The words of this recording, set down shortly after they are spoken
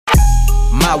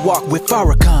My walk with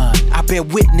Farrakhan, I bear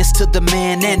witness to the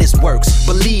man and his works.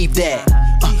 Believe that.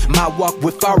 My walk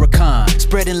with Farrakhan,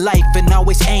 spreading life and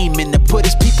always aiming to put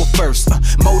his people first.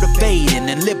 Motivating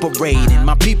and liberating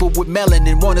my people with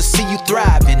melanin, wanna see you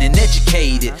thriving and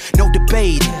educated. No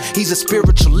debating, he's a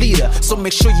spiritual leader, so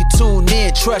make sure you tune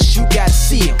in. Trust you gotta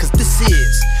see it, cause this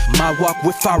is my walk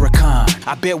with Farrakhan.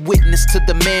 I bear witness to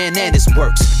the man and his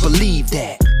works. Believe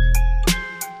that.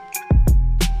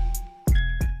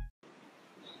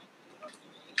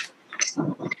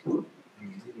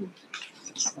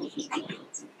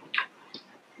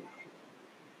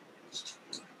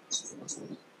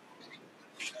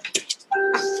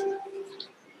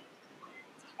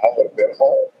 I would have been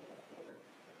home.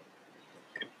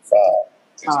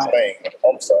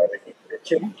 I'm sorry.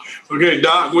 Okay,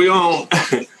 Doc, we on.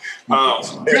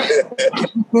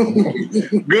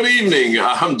 Good evening.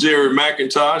 I'm Jerry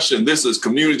McIntosh, and this is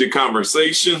Community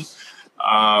Conversation.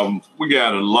 We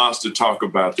got a lot to talk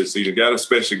about this evening. Got a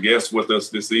special guest with us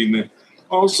this evening.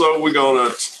 Also, we're going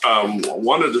to,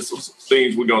 one of the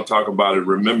things we're going to talk about is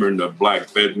remembering the Black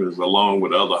veterans along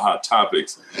with other hot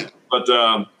topics. But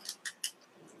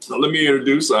let me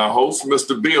introduce our host,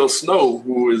 Mr. Bill Snow,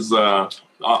 who is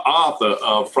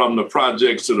author From the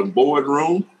Projects to the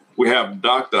Boardroom. We have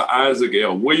Dr. Isaac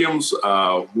L. Williams,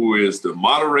 who is the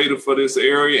moderator for this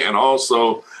area and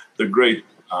also the great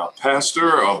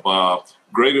pastor of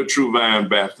Greater True Vine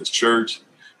Baptist Church.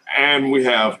 And we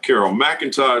have Carol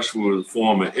McIntosh, who is a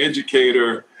former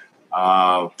educator,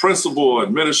 principal,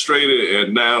 administrator,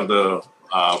 and now the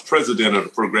president of the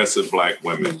Progressive Black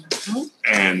Women. Mm-hmm.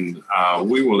 And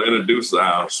we will introduce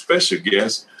our special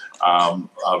guest,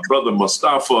 Brother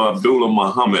Mustafa Abdullah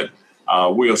Muhammad.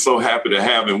 We are so happy to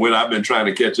have him with. I've been trying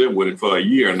to catch up with him for a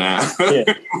year now.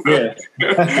 Yeah.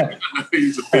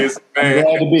 He's a busy man.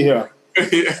 Glad to be here.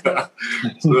 Yeah.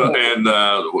 So, and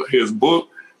his book,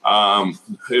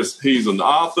 he's an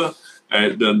author,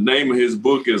 and the name of his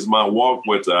book is My Walk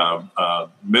with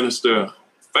Minister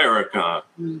Farrakhan,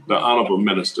 the Honorable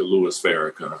Minister Louis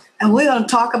Farrakhan. And we're going to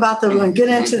talk about that. We're going to get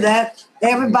into that.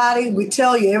 Everybody, we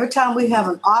tell you, every time we have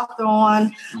an author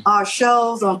on our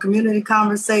shows, on Community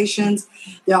Conversations,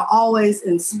 they're always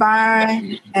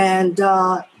inspiring, and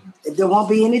there won't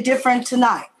be any different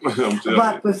tonight.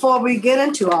 But before we get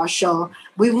into our show,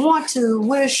 we want to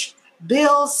wish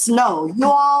Bill Snow. You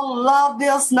all love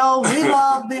Bill Snow. We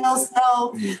love Bill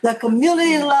Snow. The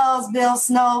community loves Bill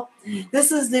Snow.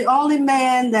 This is the only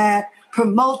man that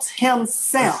promotes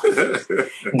himself.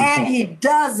 And he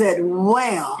does it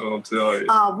well. I'll tell you.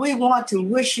 We want to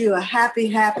wish you a happy,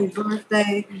 happy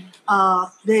birthday,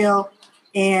 Bill.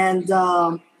 And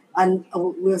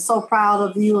we're so proud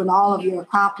of you and all of your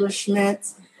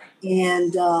accomplishments.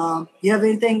 And you have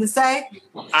anything to say?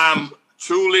 I'm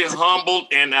truly humbled,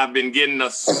 and I've been getting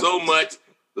so much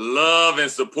love and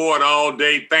support all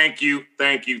day. Thank you,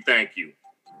 thank you, thank you.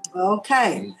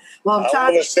 Okay. Well, I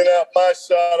want to send out my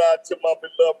shout out to my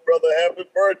beloved brother. Happy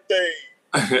birthday.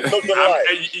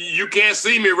 You can't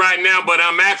see me right now, but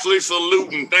I'm actually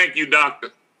saluting. Thank you,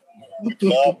 Doctor.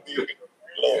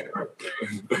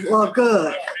 Well,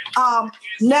 good.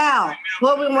 Now,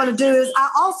 what we want to do is, I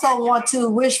also want to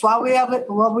wish, while we are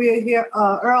here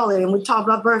early and we talk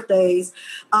about birthdays,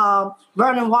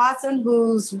 Vernon Watson,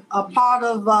 who's a part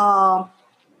of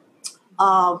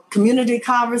Community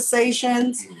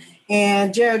Conversations.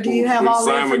 And Jared, do you have all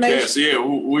the information? Yeah,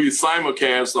 we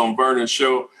simulcast on Vernon's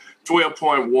show,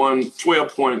 12.1,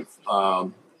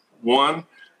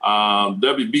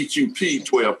 WBQP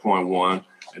 12.1.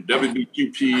 and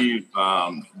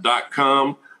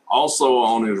WBQP.com, also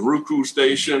on his Roku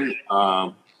station,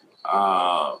 the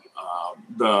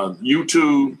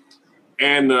YouTube,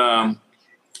 and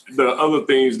the other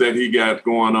things that he got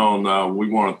going on. We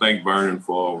want to thank Vernon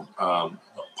for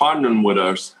partnering with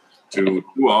us to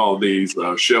do all these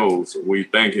shows. We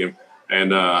thank him.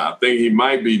 And I think he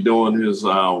might be doing his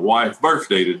wife's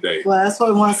birthday today. Well, that's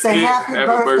what we want to say. Happy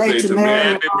birthday to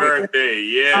Mary. Happy birthday,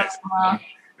 yes.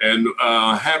 And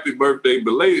happy birthday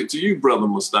belated to you, Brother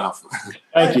Mustafa.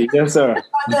 Thank you. Yes, sir.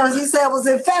 He said it was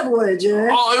in February, Jerry.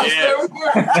 Oh, it was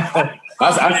February.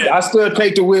 I still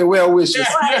take the well wishes.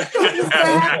 Right. He said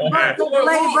happy birthday,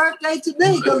 belated birthday to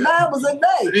me, because mine was in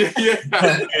May.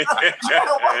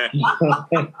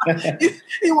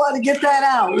 He wanted to get that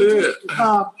out.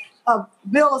 Yeah.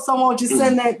 Bill, someone, would you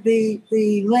send that the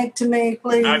link to me,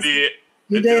 please? I did.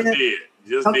 You did?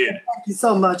 Okay, thank you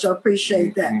so much. I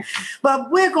appreciate that.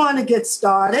 But we're going to get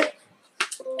started.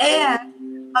 And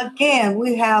again,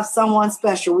 we have someone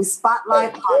special. We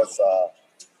spotlight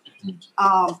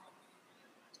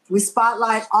We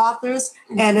spotlight authors,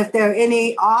 and if there are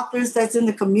any authors that's in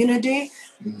the community,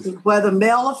 whether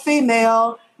male or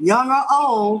female, young or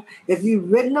old, if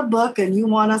you've written a book and you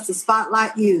want us to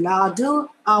spotlight you. Now,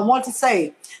 I want to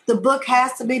say the book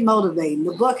has to be motivating.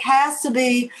 The book has to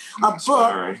be a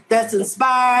book that's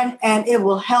inspiring, and it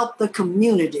will help the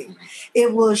community.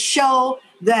 It will show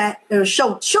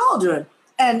children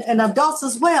and adults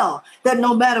as well that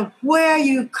no matter where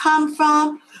you come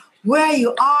from, where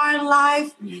you are in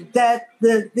life, that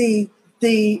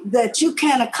that you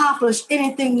can accomplish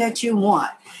anything that you want.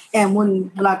 And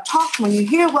when you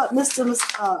hear what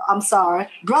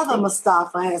Brother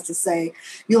Mustafa has to say,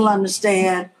 you'll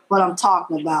understand what I'm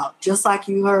talking about, just like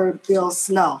you heard Bill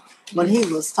Snow when he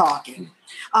was talking.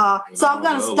 So I'm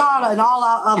going to start on all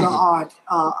our other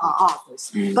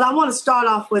authors, but I want to start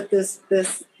off with this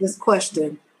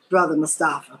question, Brother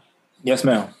Mustafa. Yes,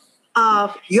 ma'am.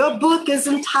 Your book is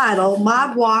entitled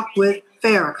 "My Walk with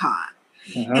Farrakhan,"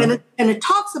 and it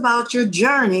talks about your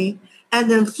journey and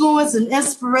the influence and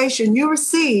inspiration you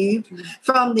received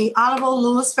from the Honorable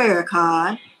Louis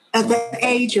Farrakhan at the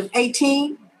age of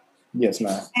 18. Yes,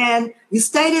 ma'am. And you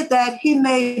stated that he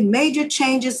made major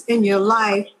changes in your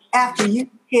life after you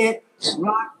hit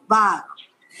rock bottom.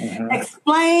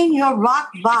 Explain your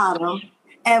rock bottom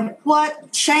and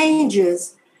what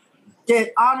changes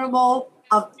did Honorable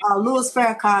Louis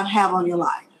Farrakhan have on your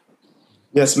life?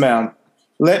 Yes, ma'am.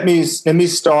 Let me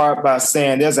start by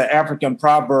saying there's an African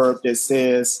proverb that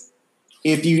says,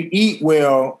 if you eat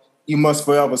well, you must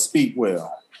forever speak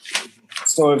well.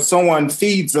 So if someone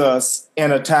feeds us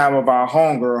in a time of our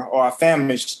hunger or our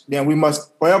famish, then we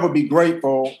must forever be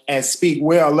grateful and speak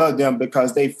well of them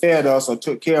because they fed us or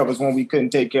took care of us when we couldn't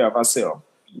take care of ourselves.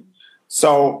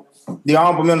 So the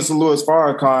Honorable Minister Louis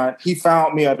Farrakhan, he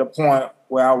found me at the point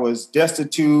where I was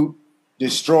destitute,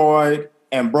 destroyed,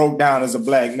 and broke down as a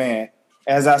Black man.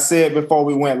 As I said before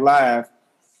we went live,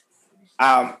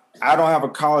 I don't have a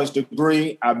college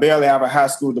degree. I barely have a high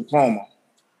school diploma.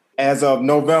 As of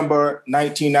November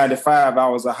 1995, I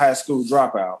was a high school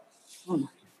dropout,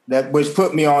 which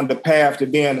put me on the path to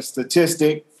being a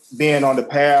statistic, being on the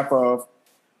path of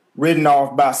written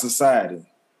off by society.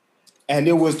 And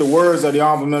it was the words of the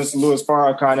Honorable Minister Louis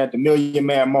Farrakhan at the Million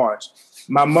Man March.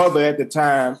 My mother at the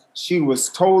time, she was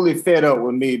totally fed up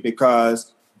with me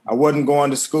because I wasn't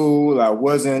going to school. I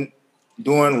wasn't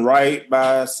doing right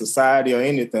by society or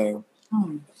anything.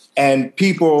 And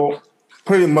people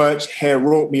pretty much had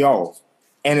wrote me off.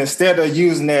 And instead of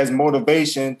using that as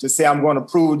motivation to say I'm going to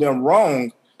prove them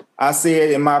wrong, I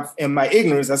said in my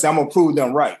ignorance, I said I'm going to prove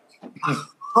them right.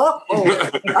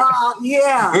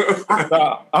 Yeah.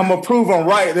 I'm going to prove them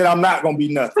right that I'm not going to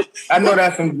be nothing. I know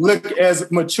that look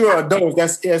as mature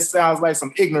adults, it sounds like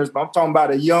some ignorance, but I'm talking about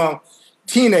a young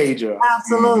teenager.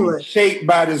 Absolutely. Shaped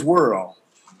by this world.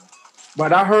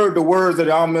 But I heard the words of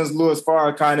the Honorable Minister Louis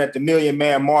Farrakhan at the Million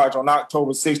Man March on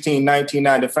October 16,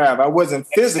 1995. I wasn't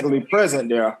physically present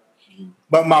there,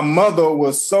 but my mother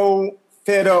was so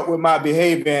fed up with my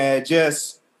behavior and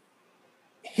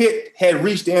had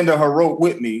reached the end of her rope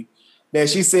with me that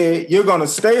she said, you're going to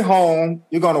stay home,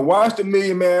 you're going to watch the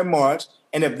Million Man March,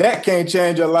 and if that can't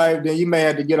change your life, then you may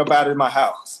have to get up out of my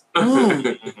house.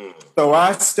 So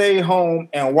I stayed home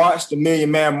and watched the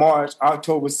Million Man March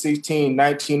October 16,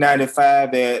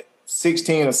 1995 at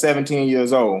 16 or 17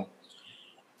 years old.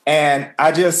 And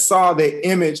I just saw the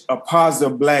image of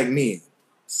positive Black men.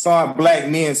 Saw Black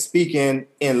men speaking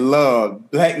in love,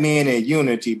 Black men in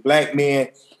unity, Black men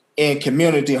in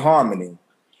community harmony.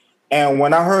 And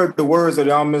when I heard the words of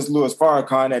the Honorable Minister Louis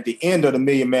Farrakhan at the end of the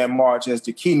Million Man March as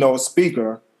the keynote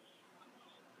speaker,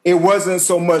 it wasn't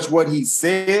so much what he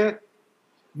said,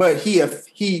 but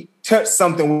he touched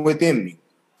something within me.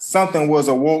 Something was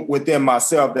awoke within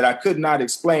myself that I could not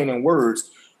explain in words,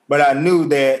 but I knew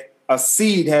that a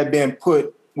seed had been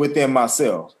put within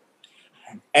myself.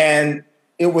 And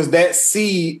it was that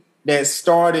seed that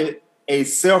started a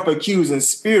self-accusing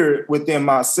spirit within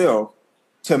myself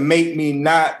to make me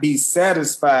not be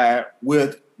satisfied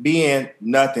with being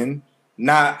nothing,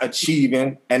 not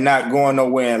achieving, and not going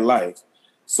nowhere in life.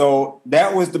 So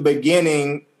that was the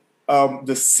beginning of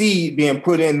the seed being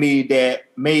put in me that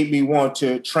made me want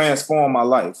to transform my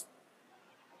life.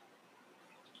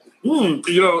 You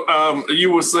know,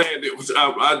 you were saying it was,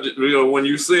 when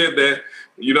you said that,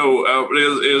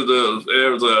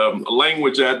 there's a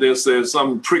language out there that says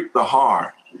something prick the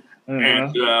heart.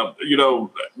 And,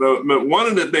 one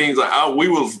of the things, we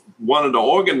was one of the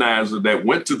organizers that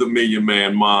went to the Million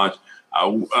Man March.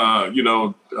 We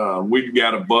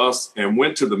got a bus and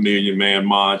went to the Million Man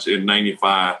March in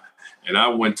 95. And I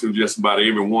went to just about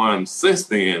every one since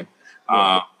then.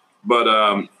 But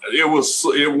it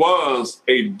was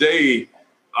a day,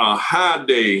 a high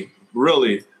day,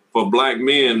 really, for Black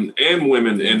men and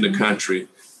women in the country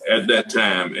at that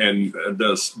time. And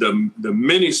the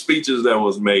many speeches that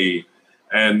was made,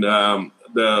 and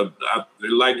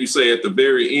like you say, at the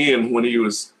very end, when he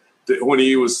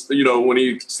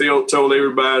still told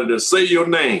everybody to say your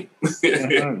name.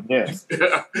 Yes.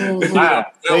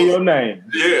 Say your name.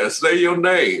 Yeah, say your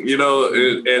name,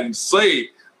 and say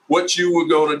what you were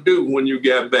going to do when you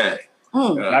got back.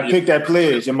 I picked that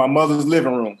pledge in my mother's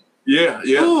living room. Yeah.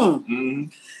 Mm-hmm.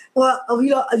 Well,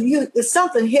 it's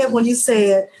something here when you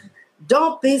said,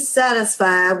 don't be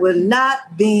satisfied with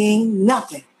not being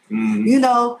nothing. Mm-hmm.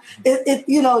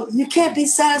 You can't be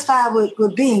satisfied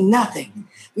with being nothing.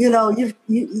 You've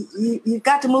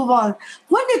got to move on.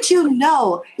 When did you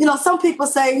know? Some people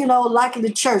say, like in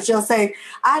the church, they'll say,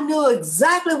 I knew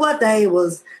exactly what day it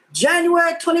was.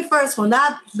 January 21st when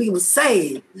I was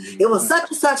saved. It was such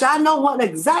and such. I know what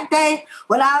exact day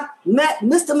when I met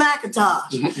Mr.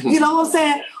 McIntosh. You know what I'm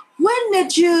saying? When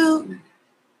did you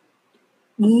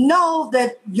know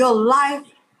that your life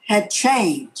had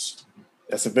changed?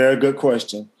 That's a very good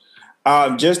question.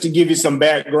 Just to give you some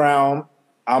background,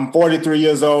 I'm 43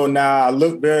 years old now. I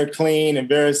look very clean and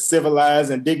very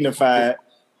civilized and dignified,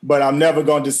 but I'm never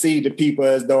going to deceive the people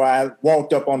as though I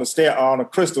walked up on a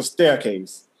crystal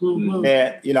staircase. Mm-hmm.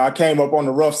 That, I came up on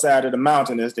the rough side of the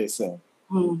mountain, as they say.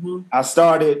 Mm-hmm.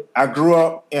 I grew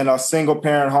up in a single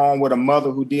parent home with a mother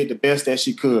who did the best that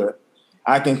she could.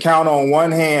 I can count on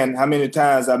one hand how many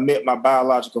times I met my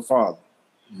biological father.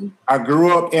 Mm-hmm. I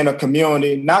grew up in a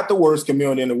community, not the worst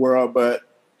community in the world, but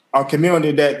a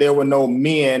community that there were no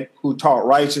men who taught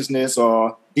righteousness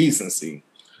or decency.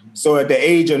 Mm-hmm. So at the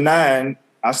age of 9,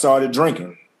 I started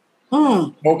drinking,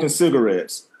 smoking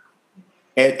cigarettes.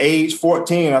 At age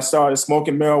 14, I started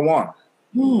smoking marijuana.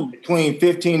 Between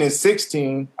 15 and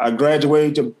 16, I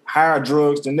graduated to higher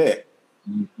drugs than that.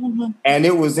 Mm-hmm. And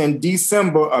it was in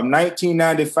December of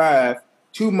 1995,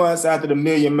 2 months after the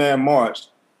Million Man March,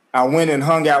 I went and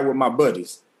hung out with my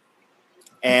buddies.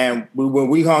 And when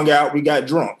we hung out, we got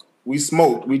drunk. We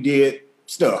smoked. We did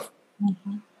stuff.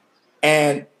 Mm-hmm.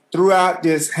 And throughout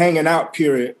this hanging out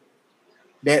period,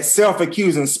 that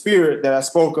self-accusing spirit that I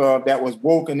spoke of that was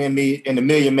woken in me in the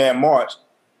Million Man March,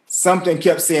 something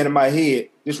kept saying in my head,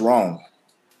 "This is wrong.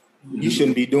 You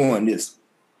shouldn't be doing this.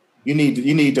 You need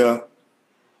to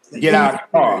get out of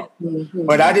the car." Mm-hmm.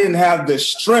 But I didn't have the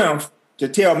strength to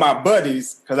tell my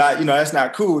buddies, because that's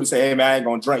not cool to say, "Hey man, I ain't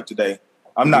gonna drink today.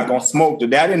 I'm not gonna smoke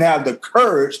today." I didn't have the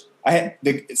courage.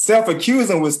 The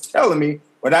self-accusing was telling me,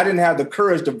 but I didn't have the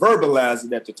courage to verbalize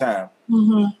it at the time.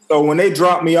 Mm-hmm. So when they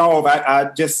dropped me off,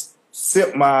 I just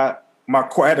sipped I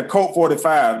had a Colt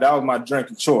 45. That was my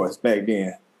drink of choice back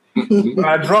then.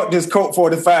 I drank this Colt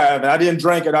 45, and I didn't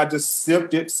drink it. I just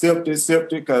sipped it,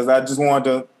 because I just wanted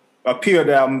to appear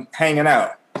that I'm hanging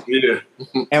out. Yeah.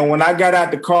 And when I got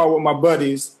out the car with my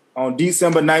buddies on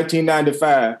December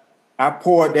 1995, I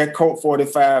poured that Colt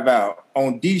 45 out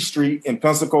on D Street in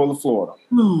Pensacola, Florida.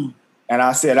 And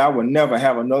I said I would never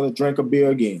have another drink of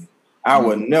beer again. I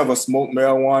would never smoke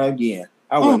marijuana again.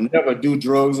 I would never do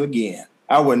drugs again.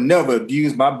 I would never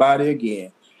abuse my body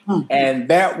again. And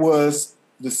that was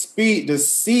the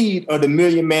seed of the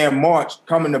Million Man March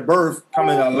coming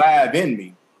alive in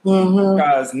me. Mm-hmm.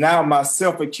 Because now my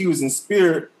self-accusing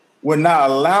spirit would not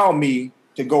allow me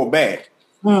to go back.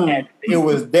 And it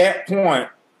was that point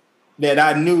that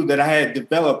I knew that I had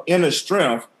developed inner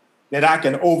strength that I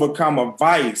can overcome a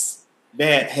vice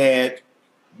that had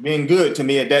been good to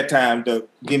me at that time to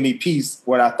give me peace,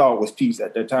 what I thought was peace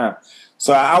at that time.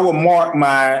 So I will mark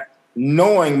my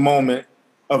knowing moment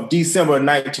of December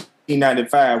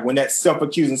 1995 when that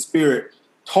self-accusing spirit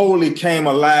totally came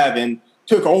alive and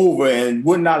took over and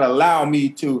would not allow me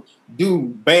to do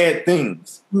bad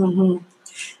things. Mm-hmm.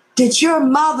 Did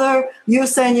you're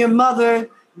saying your mother,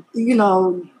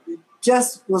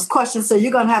 just was questioning, so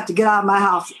you're going to have to get out of my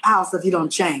house if you don't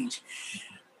change.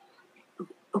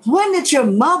 When did your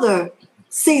mother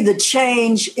see the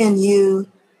change in you?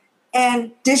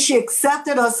 And did she accept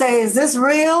it or say, is this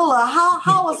real? Or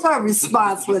how was her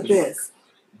response with this?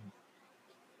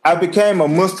 I became a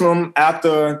Muslim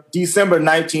after December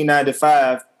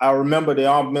 1995. I remember the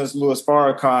Honorable Minister Louis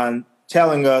Farrakhan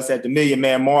telling us at the Million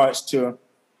Man March to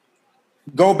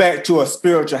go back to a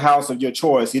spiritual house of your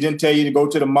choice. He didn't tell you to go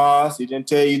to the mosque. He didn't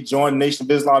tell you to join the Nation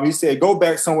of Islam. He said, go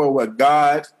back somewhere where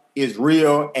God is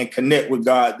real and connect with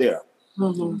God there.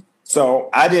 Mm-hmm. So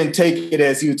I didn't take it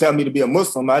as he was telling me to be a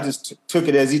Muslim. I just took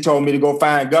it as he told me to go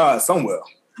find God somewhere.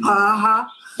 Uh-huh.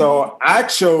 So I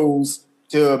chose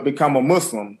to become a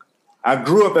Muslim I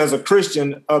grew up as a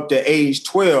Christian up to age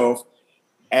 12.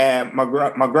 And my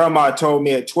grandma told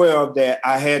me at 12 that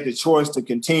I had the choice to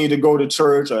continue to go to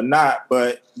church or not,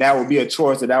 but that would be a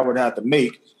choice that I would have to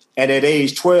make. And at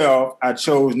age 12, I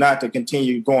chose not to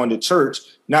continue going to church,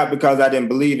 not because I didn't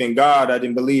believe in God, I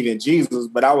didn't believe in Jesus,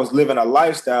 but I was living a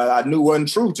lifestyle I knew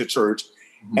wasn't true to church.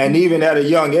 Mm-hmm. And even at a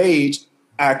young age,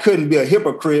 I couldn't be a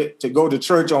hypocrite to go to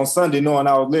church on Sunday knowing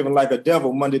I was living like a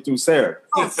devil Monday through Saturday.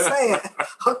 Oh, say it.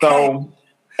 Okay. So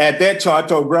at that time, I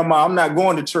told Grandma, I'm not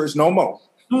going to church no more.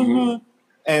 Mm-hmm.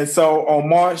 And so on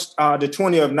March the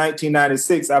 20th of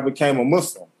 1996, I became a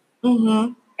Muslim.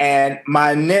 Mm-hmm. And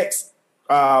my next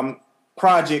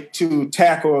project to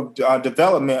tackle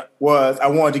development was I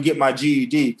wanted to get my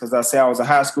GED because I said I was a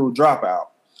high school dropout.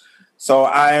 So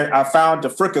I found the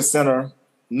Fricka Center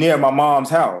near my mom's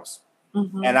house.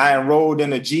 Mm-hmm. And I enrolled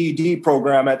in a GED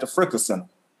program at the Fricka Center.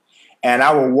 And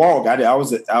I would walk. I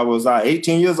was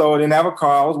 18 years old, didn't have a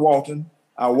car. I was walking.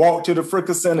 I walked to the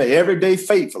Fricka Center every day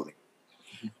faithfully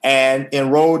and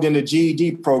enrolled in the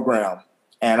GED program.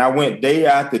 And I went day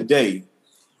after day.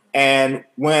 And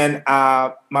when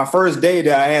my first day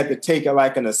there, I had to take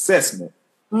like an assessment.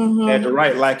 Mm-hmm. I had to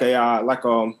write like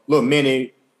a little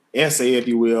mini essay, if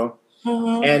you will.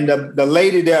 Mm-hmm. And the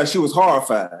lady there, she was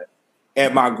horrified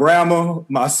at my grammar,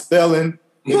 my spelling,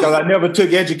 because I never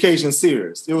took education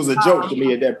serious. It was a joke to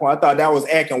me at that point. I thought that was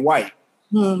acting white.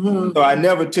 Mm-hmm. So I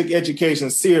never took education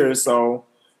serious. So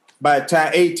by the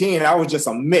time 18, I was just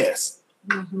a mess.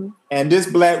 Mm-hmm. And this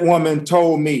Black woman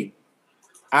told me,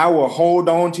 I will hold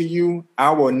on to you,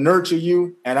 I will nurture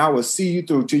you, and I will see you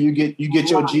through till you get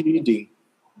your GED.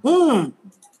 Mm.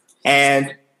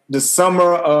 And the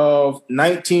summer of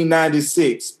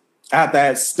 1996, after I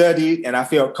had studied and I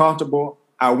felt comfortable,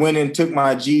 I went and took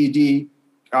my GED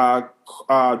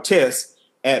test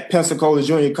at Pensacola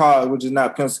Junior College, which is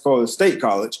not Pensacola State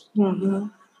College. Mm-hmm.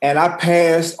 And I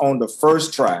passed on the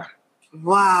first try.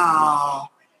 Wow.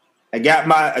 I got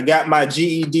my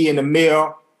GED in the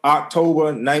mail October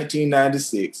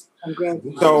 1996.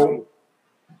 So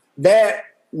that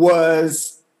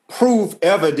was proof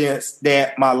evidence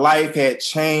that my life had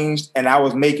changed and I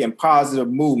was making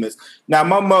positive movements. Now,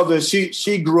 my mother,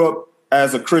 she grew up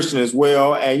as a Christian as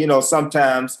well. And,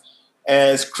 sometimes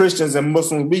as Christians and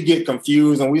Muslims, we get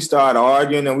confused and we start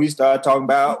arguing and we start talking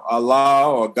about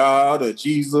Allah or God or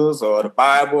Jesus or the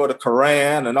Bible or the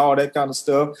Quran and all that kind of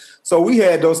stuff. So we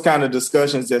had those kind of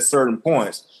discussions at certain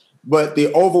points. But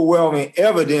the overwhelming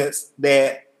evidence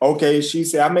that, okay, she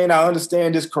said, I may not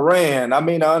understand this Quran, I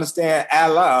may not understand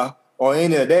Allah or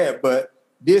any of that, but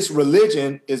this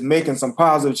religion is making some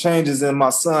positive changes in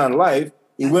my son's life.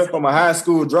 He went from a high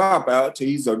school dropout to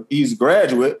he's a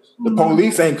graduate. The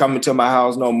police ain't coming to my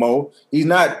house no more. He's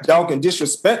not talking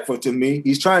disrespectful to me.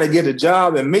 He's trying to get a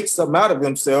job and make something out of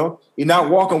himself. He's not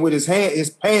walking with his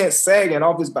pants sagging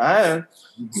off his behind.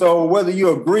 So whether you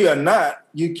agree or not,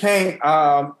 you can't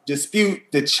dispute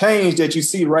the change that you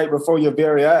see right before your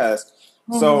very eyes.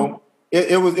 Mm-hmm. So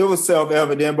it was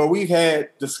self-evident, but we've had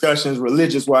discussions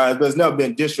religious-wise, but it's never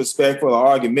been disrespectful or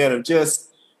argumentative,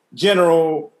 just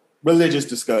general religious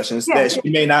discussions that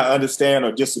you may not understand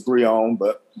or disagree on,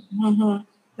 but mm-hmm.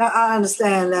 I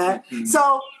understand that. Mm-hmm.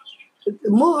 So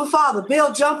moving forward,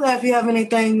 Bill, jump in if you have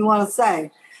anything you want to say.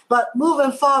 But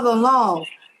moving farther along,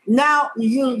 now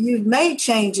you've made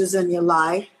changes in your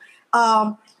life.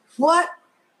 What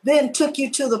then took you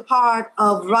to the part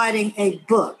of writing a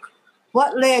book?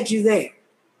 What led you there?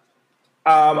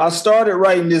 I started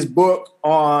writing this book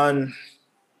on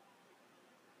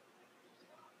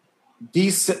the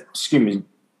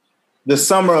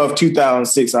summer of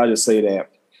 2006. I'll just say that.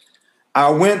 I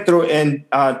went through in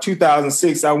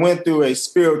 2006, I went through a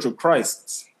spiritual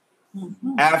crisis.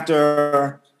 Mm-hmm.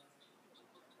 After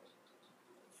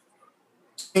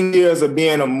 10 years of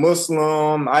being a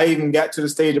Muslim, I even got to the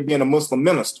stage of being a Muslim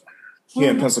minister here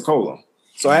in Pensacola.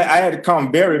 So I had to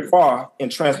come very far in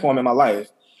transforming my life.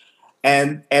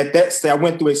 And at that stage, I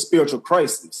went through a spiritual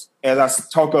crisis, as I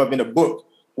talk of in the book,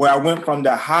 where I went from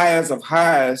the highest of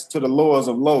highs to the lowest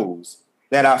of lows,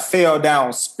 that I fell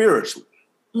down spiritually.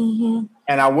 Mm-hmm.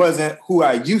 And I wasn't who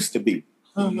I used to be.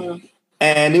 Mm-hmm.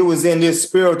 And it was in this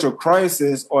spiritual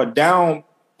crisis or down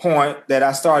point that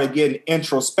I started getting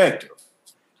introspective.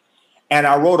 And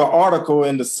I wrote an article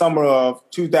in the summer of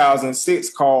 2006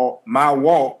 called My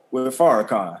Walk with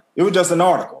Farrakhan. It was just an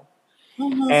article.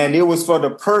 Mm-hmm. And it was for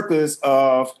the purpose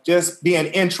of just being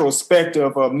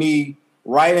introspective of me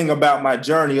writing about my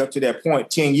journey up to that point,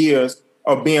 10 years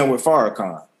of being with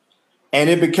Farrakhan. And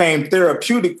it became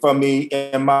therapeutic for me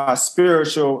in my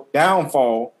spiritual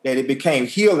downfall, that it became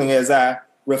healing as I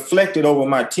reflected over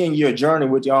my 10-year journey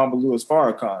with the Honorable Louis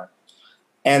Farrakhan.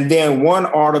 And then one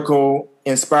article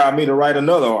inspired me to write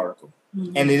another article.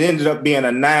 Mm-hmm. And it ended up being a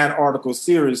 9-article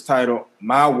series titled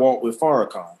My Walk with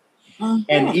Farrakhan. Mm-hmm.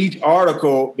 And each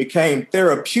article became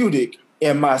therapeutic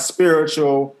in my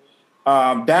spiritual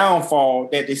downfall,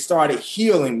 that they started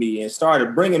healing me and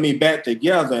started bringing me back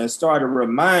together and started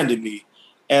reminding me,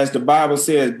 as the Bible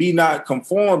says, be not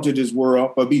conformed to this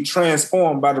world, but be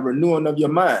transformed by the renewing of your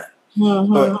mind.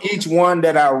 Mm-hmm. But each one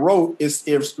that I wrote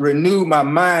is renewed my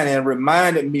mind and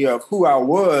reminded me of who I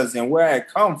was and where I had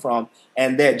come from.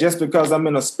 And that just because I'm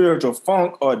in a spiritual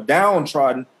funk or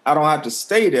downtrodden, I don't have to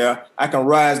stay there. I can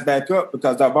rise back up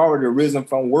because I've already risen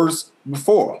from worse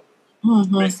before.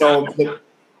 Mm-hmm.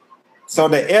 So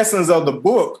the essence of the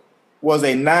book was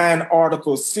a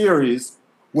 9-article series,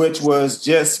 which was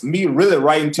just me really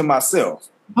writing to myself,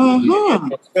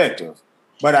 perspective.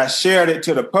 But I shared it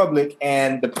to the public,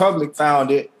 and the public found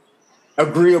it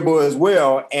agreeable as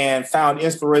well and found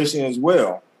inspiration as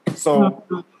well. So,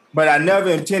 but I never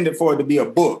intended for it to be a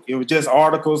book. It was just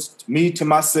articles, me to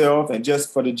myself, and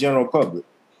just for the general public.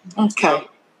 Okay.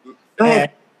 Go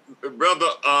ahead. Brother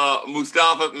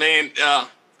Mustafa, man,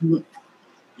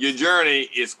 your journey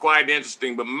is quite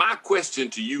interesting, but my question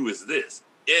to you is this.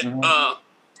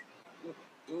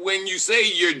 When you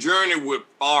say your journey with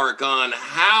Farrakhan,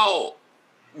 how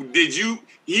did you,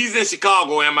 he's in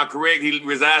Chicago, am I correct? He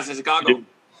resides in Chicago?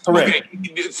 Correct.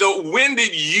 Okay. So when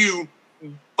did you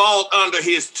fall under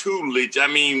his tutelage? I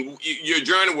mean, your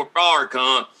journey with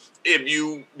Farrakhan, if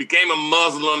you became a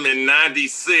Muslim in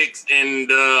 96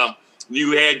 and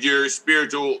you had your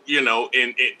spiritual,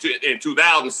 in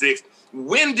 2006,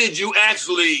 when did you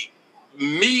actually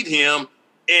meet him,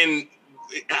 and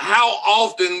how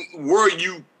often were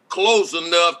you close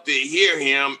enough to hear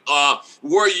him?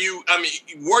 Were you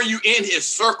in his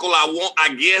circle,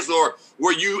 I guess, or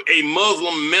were you a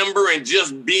Muslim member and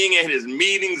just being at his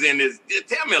meetings and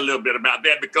tell me a little bit about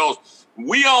that, because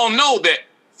we all know that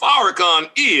Farrakhan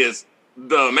is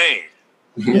the man.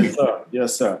 Yes, sir.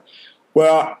 Yes, sir.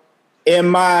 Well, in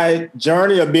my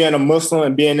journey of being a Muslim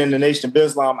and being in the Nation of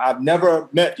Islam, I've never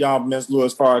met Young Prince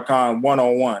Louis Farrakhan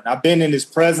one-on-one. I've been in his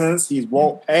presence. He's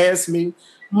walked past me.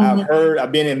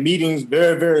 I've been in meetings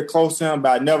very, very close to him,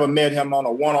 but I never met him on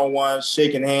a one-on-one,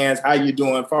 shaking hands. How you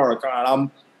doing, Farrakhan?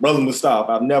 I'm Brother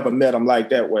Mustafa. I've never met him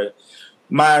like that way.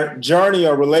 My journey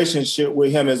or relationship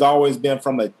with him has always been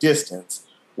from a distance,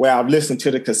 where I've listened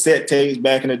to the cassette tapes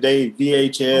back in the day,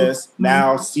 VHS,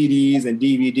 now CDs and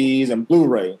DVDs and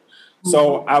Blu-ray.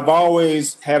 So I've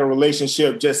always had a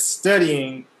relationship just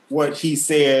studying what he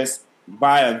says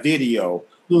via video,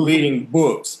 reading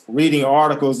books, reading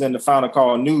articles in the Final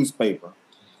Call newspaper.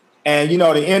 And,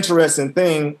 the interesting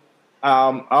thing,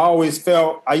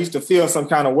 I used to feel some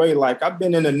kind of way, like I've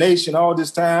been in the Nation all this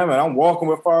time and I'm walking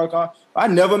with Farrakhan. I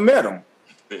never met him.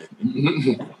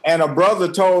 And a brother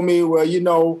told me, well,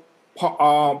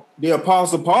 the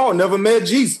Apostle Paul never met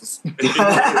Jesus.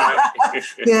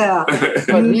 Yeah.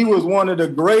 But he was one of the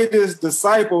greatest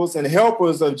disciples and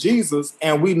helpers of Jesus.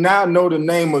 And we now know the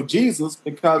name of Jesus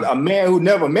because a man who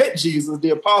never met Jesus, the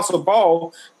Apostle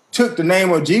Paul, took the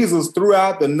name of Jesus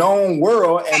throughout the known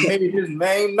world and made his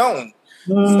name known.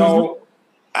 So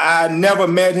I never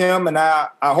met him, and I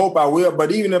hope I will.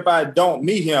 But even if I don't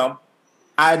meet him,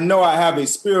 I know I have a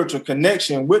spiritual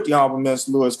connection with the Honorable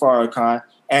Minister Louis Farrakhan.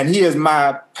 And he is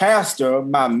my pastor,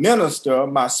 my minister,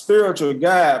 my spiritual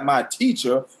guide, my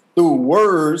teacher through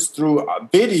words, through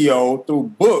video,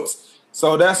 through books.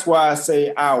 So that's why I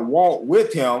say I walk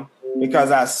with him,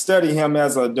 because I study him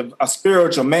as a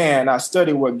spiritual man. I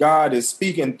study what God is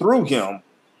speaking through him.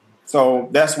 So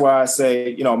that's why I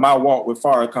say, my walk with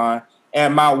Farrakhan.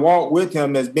 And my walk with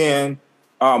him has been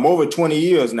over 20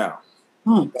 years now,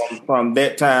 from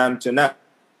that time to now.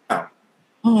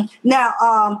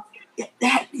 Now,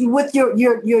 with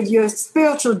your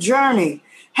spiritual journey,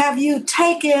 have you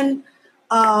taken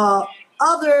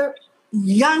other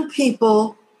young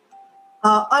people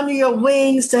under your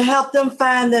wings to help them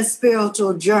find their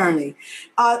spiritual journey?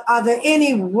 Are there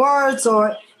any words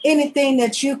or anything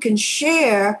that you can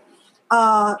share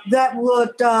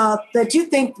that you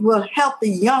think will help the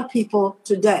young people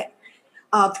today?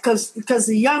 Because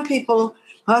the young people,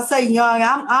 I say young,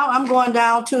 I'm going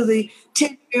down to the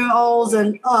 10-year-olds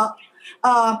and up.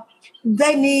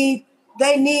 They need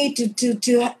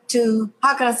to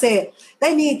how can I say it?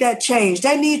 They need that change.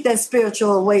 They need that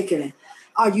spiritual awakening.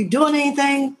 Are you doing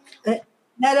anything in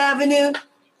that avenue?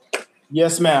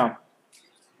 Yes, ma'am.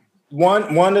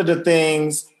 One of the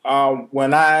things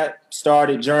when I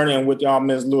started journeying with y'all,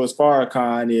 Ms. Louis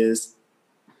Farrakhan, is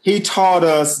he taught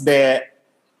us that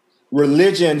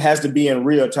religion has to be in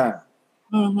real time.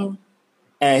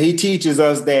 And he teaches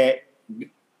us that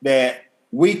that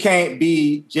we can't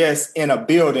be just in a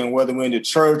building, whether we're in the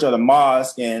church or the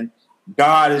mosque, and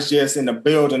God is just in the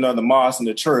building or the mosque and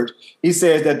the church. He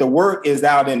says that the work is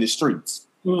out in the streets.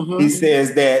 Mm-hmm. He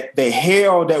says that the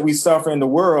hell that we suffer in the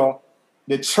world,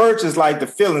 the church is like the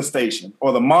filling station,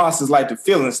 or the mosque is like the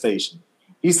filling station.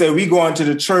 He said we go into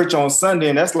the church on Sunday,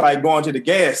 and that's like going to the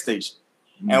gas station.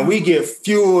 Mm-hmm. And we get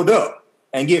fueled up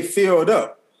and get filled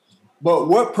up. But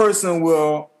what person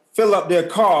will fill up their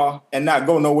car and not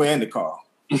go nowhere in the car?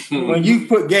 When you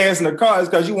put gas in the car, it's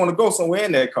because you want to go somewhere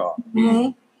in that car.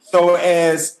 Mm-hmm. So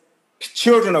as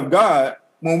children of God,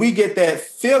 when we get that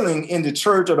feeling in the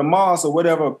church or the mosque or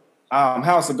whatever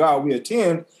house of God we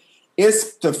attend,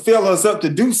 it's to fill us up to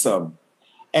do something.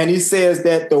 And he says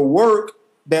that the work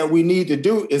that we need to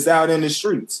do is out in the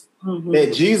streets. Mm-hmm.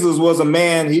 That Jesus was a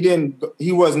man,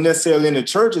 he wasn't necessarily in the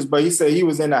churches, but he said he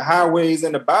was in the highways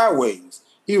and the byways.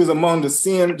 He was among the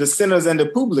sinners and the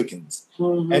publicans.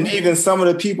 Mm-hmm. And even some of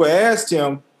the people asked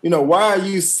him, why are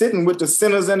you sitting with the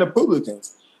sinners and the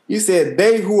publicans? He said,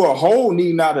 they who are whole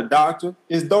need not a doctor.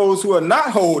 It's those who are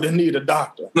not whole that need a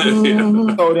doctor.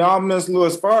 Mm-hmm. So the Honorable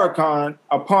Louis Farrakhan,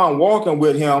 upon walking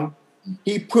with him,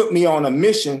 he put me on a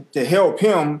mission to help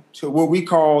him to what we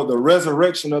call the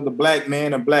resurrection of the Black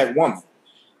man and Black woman.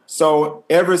 So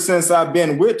ever since I've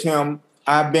been with him,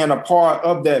 I've been a part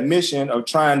of that mission of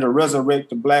trying to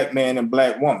resurrect the Black man and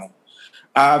Black woman.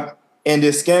 In the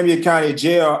Escambia County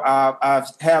Jail, I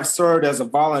have served as a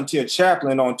volunteer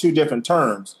chaplain on 2 different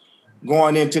terms,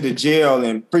 going into the jail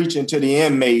and preaching to the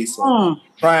inmates, and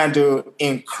trying to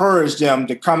encourage them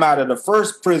to come out of the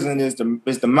first prison is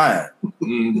the mind.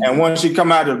 Mm-hmm. And once you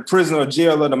come out of the prison or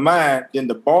jail of the mind, then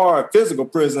the bar, physical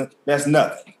prison, that's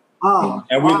nothing. Oh,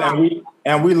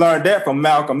 and we learned that from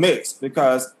Malcolm X,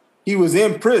 because he was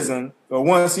in prison, but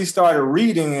once he started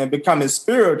reading and becoming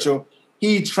spiritual,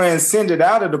 he transcended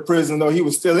out of the prison, though he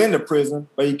was still in the prison,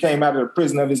 but he came out of the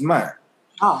prison of his mind.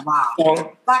 Oh, wow.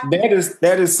 So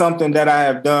that is something that I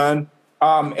have done.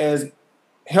 As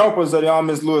helpers of the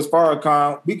Honorable Louis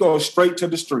Farrakhan, we go straight to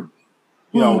the street.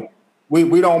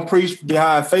 We don't preach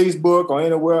behind Facebook or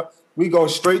anywhere. We go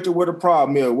straight to where the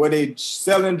problem is, where they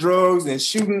selling drugs and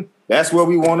shooting. That's where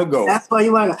we want to go. That's where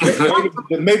you want to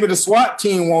go. Maybe the SWAT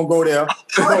team won't go there,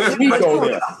 but we go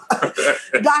there.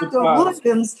 Dr.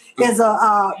 Williams is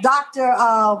a Dr.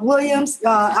 Williams.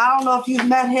 I don't know if you've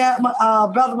met him,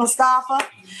 Brother Mustafa,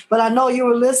 but I know you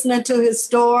were listening to his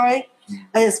story.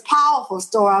 His powerful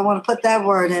story. I want to put that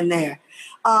word in there.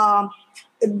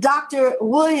 Dr.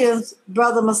 Williams,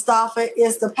 Brother Mustafa,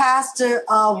 is the pastor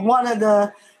of one of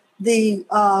the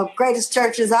greatest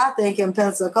churches, I think, in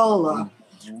Pensacola.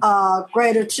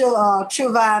 Greater True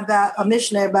Vine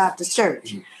Missionary Baptist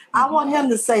Church. I want him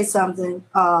to say something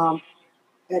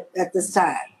at this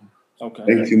time. Okay.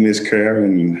 Thank you, Ms.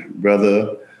 Karen,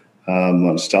 Brother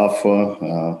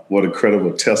Mustafa. What a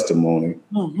credible testimony.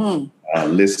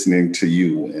 Mm-hmm. Listening to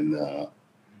you, and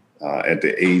at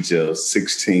the age of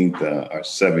 16 or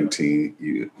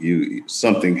 17, you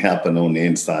something happened on the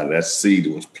inside. That seed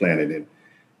was planted,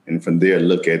 and from there,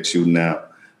 look at you now.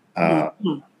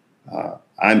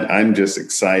 I'm just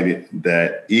excited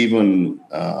that even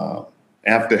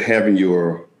after having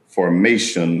your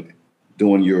formation,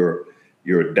 during your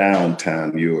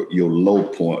downtime, your low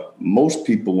point, most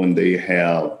people, when they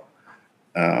have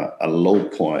a low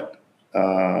point,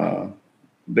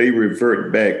 they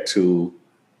revert back to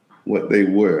what they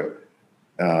were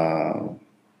before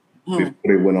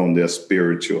they went on their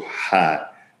spiritual high.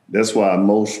 That's why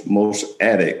most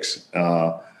addicts,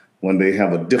 when they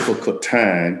have a difficult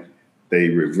time, they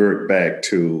revert back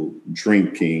to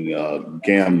drinking,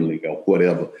 gambling, or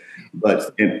whatever.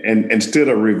 But and instead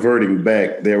of reverting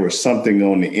back, there was something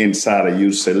on the inside of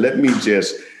you say, let me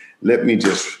just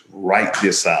write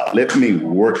this out. Let me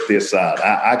work this out.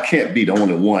 I can't be the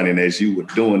only one. And as you were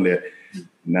doing that,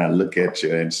 now look at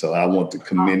you. And so I want to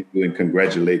commend you and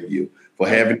congratulate you for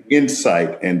having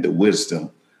insight and the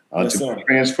wisdom to be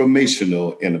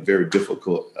transformational in a very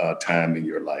difficult time in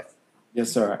your life.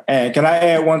 Yes, sir. And can I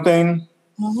add one thing?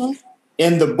 Mm-hmm.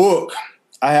 In the book,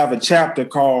 I have a chapter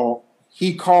called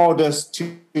He Called Us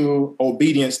to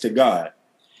Obedience to God.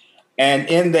 And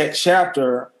in that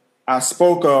chapter, I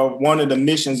spoke of one of the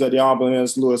missions of the Honorable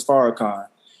Louis Farrakhan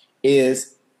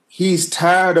is he's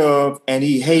tired of and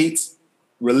he hates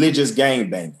religious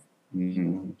gangbanging.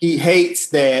 Mm-hmm. He hates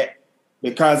that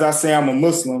because I say I'm a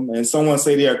Muslim and someone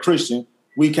say they're a Christian,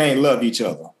 we can't love each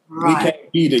other. Right. We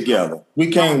can't be together.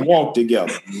 We can't walk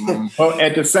together. But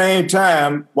at the same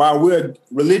time, while we're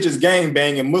religious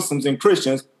gangbanging Muslims and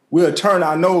Christians, we'll turn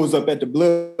our nose up at the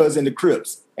Bloods and the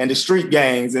Crips and the street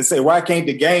gangs and say, why can't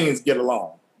the gangs get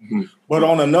along? Mm-hmm. But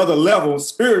on another level,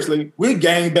 spiritually, we're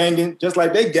gang banging just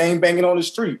like they gang banging on the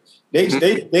street.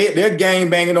 They're gang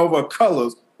banging over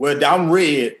colors. Where I'm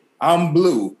red, I'm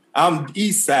blue, I'm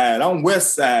east side, I'm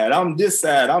west side, I'm this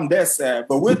side, I'm that side.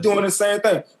 But we're doing the same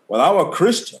thing. Well, I'm a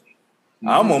Christian.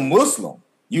 I'm a Muslim.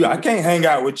 I can't hang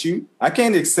out with you. I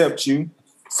can't accept you.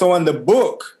 So in the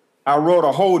book, I wrote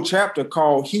a whole chapter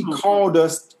called He Called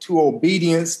Us to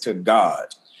Obedience to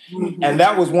God. Mm-hmm. And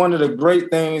that was one of the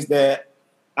great things that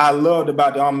I loved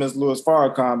about the Ms. Louis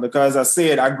Farrakhan, because I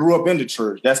said I grew up in the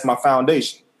church. That's my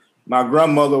foundation. My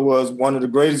grandmother was one of the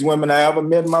greatest women I ever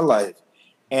met in my life.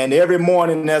 And every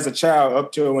morning as a child,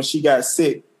 up to when she got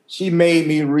sick, she made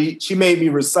me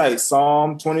recite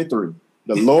Psalm 23.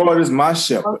 The Lord is my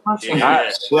shepherd.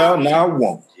 I shall not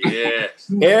want.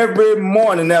 Yes. Every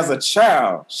morning as a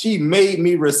child, she made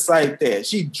me recite that.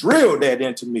 She drilled that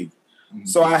into me.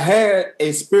 So I had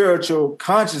a spiritual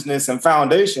consciousness and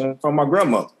foundation from my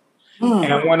grandmother.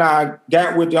 And when I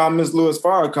got with Ms. Louis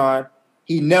Farrakhan,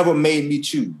 he never made me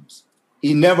choose.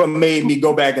 He never made me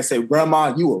go back and say,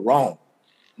 Grandma, you were wrong.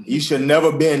 You should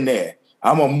never been there.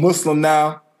 I'm a Muslim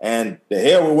now, and the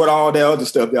hell with what all that other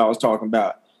stuff y'all was talking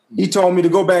about. He told me to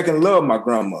go back and love my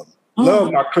grandmother,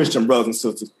 love my Christian brothers and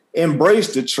sisters,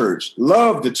 embrace the church,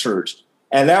 love the church.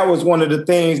 And that was one of the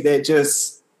things that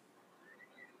just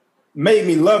made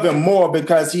me love him more,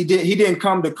 because he didn't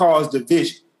come to cause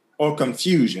division or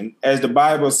confusion, as the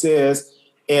Bible says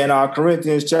in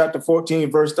Corinthians chapter 14,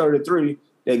 verse 33,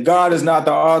 that God is not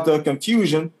the author of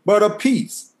confusion, but of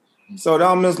peace. So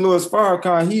Ms. Louis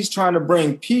Farrakhan, he's trying to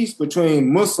bring peace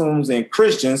between Muslims and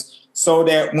Christians, so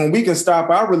that when we can stop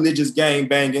our religious gang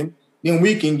banging, then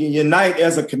we can unite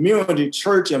as a community,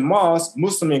 church and mosque,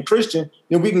 Muslim and Christian,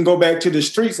 then we can go back to the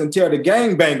streets and tell the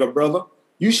gang banger, brother,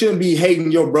 you shouldn't be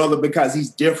hating your brother because he's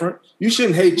different. You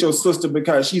shouldn't hate your sister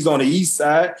because she's on the east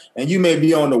side and you may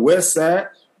be on the west side.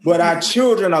 But our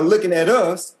children are looking at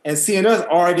us and seeing us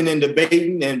arguing and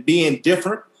debating and being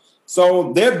different.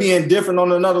 So they're being different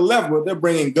on another level. They're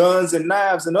bringing guns and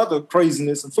knives and other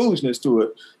craziness and foolishness to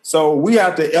it. So we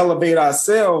have to elevate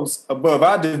ourselves above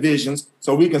our divisions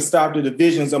so we can stop the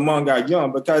divisions among our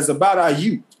young, because it's about our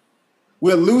youth.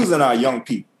 We're losing our young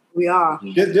people. We are.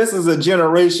 This is a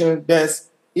generation that's,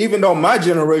 even though my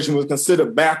generation was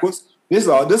considered backwards, this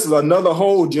is another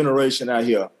whole generation out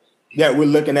here that we're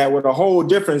looking at with a whole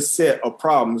different set of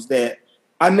problems that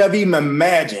I never even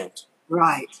imagined.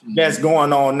 Right. That's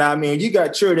going on now. I mean, you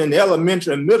got children in the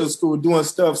elementary and middle school doing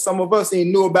stuff some of us ain't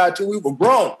knew about till we were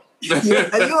grown. They're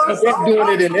doing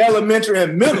it in elementary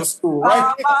and middle school,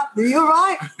 right? You're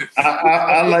right.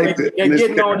 I like that.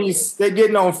 They're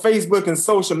getting on Facebook and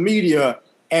social media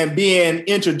and being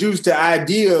introduced to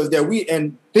ideas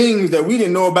and things that we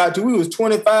didn't know about till we was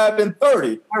 25 and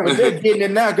 30. But they're getting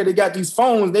it now because they got these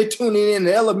phones. They're tuning in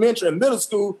to elementary and middle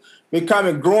school,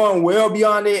 growing well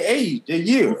beyond their age, their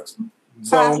years.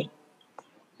 So,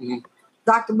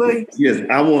 Dr. Williams? Yes,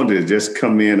 I wanted to just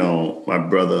come in on my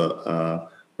brother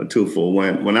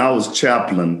Matufo. When I was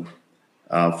chaplain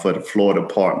for the Florida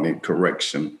Department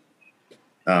Correction,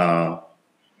 I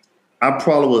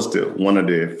probably was one of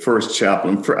the first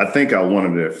chaplain. I think I was one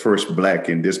of the first Black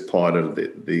in this part of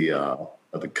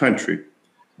the country.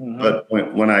 Mm-hmm. But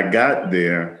when I got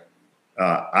there,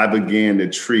 I began to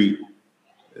treat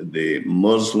the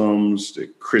Muslims, the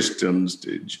Christians.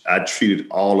 I treated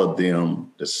all of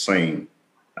them the same.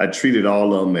 I treated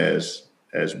all of them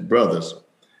as brothers.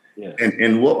 Yeah.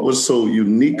 And what was so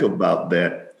unique about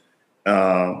that?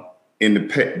 In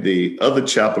the other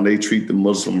chaplain, they treat the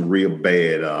Muslim real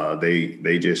bad. They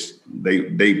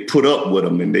put up with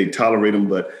them and they tolerate them.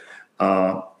 But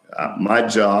my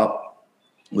job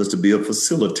was to be a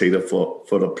facilitator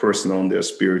for the person on their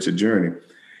spiritual journey.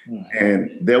 Mm-hmm.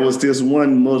 And there was this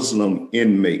one Muslim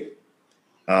inmate.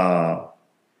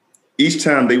 Each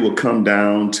time they would come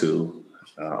down to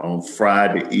on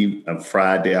Friday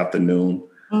afternoon,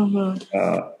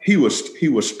 mm-hmm. He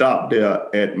would stop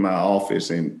there at my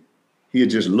office and he'd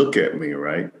just look at me,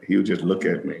 right? He would just look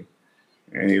at me.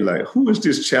 And he's like, who is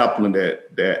this chaplain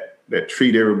that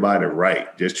treat everybody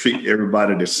right? Just treat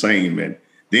everybody the same. And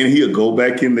then he'll go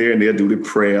back in there and they'll do the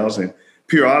prayers. And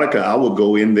periodically I would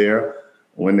go in there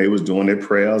when they was doing their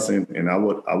prayers and I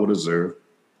would observe.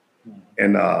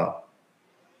 And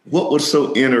what was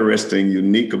so interesting,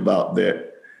 unique about that,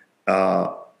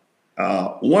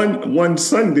 one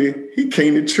Sunday, he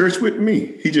came to church with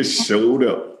me. He just showed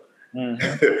up.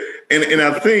 Mm-hmm. and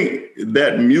I think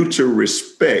that mutual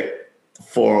respect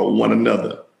for one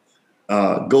another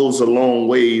goes a long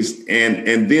ways.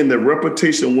 And then the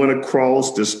reputation went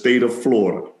across the state of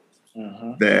Florida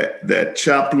that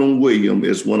Chaplain William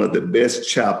is one of the best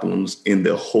chaplains in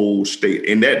the whole state.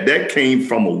 And that came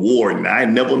from a warden. I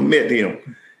never met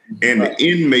him. And the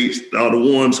inmates are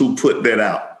the ones who put that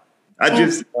out.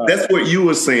 That's what you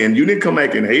were saying. You didn't come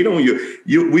back and hate on you.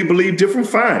 We believe different,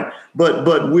 fine.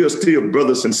 But we're still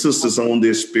brothers and sisters on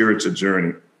this spiritual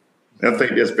journey. I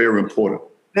think that's very important.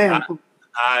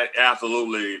 I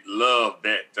absolutely love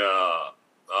that,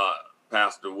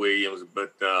 Pastor Williams.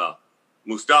 But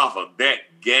Mustafa,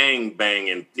 that gang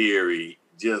banging theory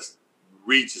just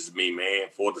reaches me, man,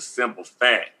 for the simple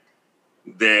fact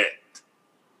that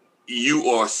you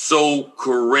are so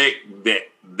correct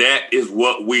that is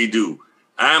what we do.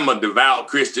 I'm a devout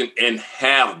Christian and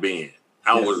have been.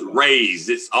 I was raised.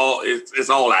 It's all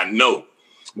I know.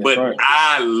 But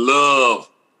I love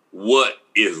what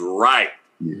is right.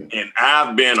 Yeah. And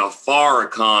I've been a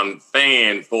Farrakhan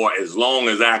fan for as long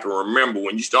as I can remember.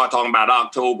 When you start talking about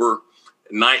October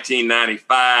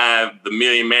 1995, the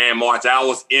Million Man March, I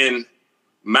was in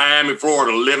Miami,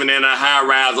 Florida, living in a high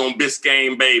rise on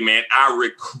Biscayne Bay, man. I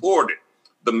recorded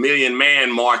the Million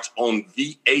Man March on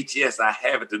VHS. I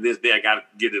have it to this day. I got to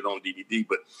get it on DVD.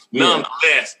 But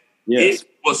nonetheless, it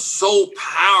was so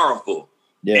powerful.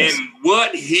 Yes. And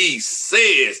what he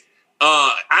says,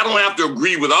 I don't have to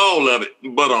agree with all of it,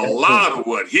 but a lot of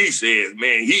what he says,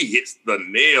 man, he hits the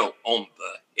nail on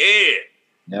the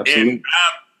head. Absolutely.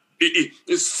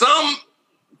 And some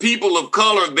people of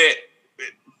color that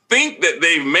think that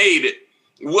they've made it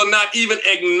will not even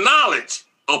acknowledge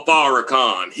a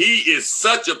Farrakhan. He is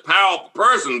such a powerful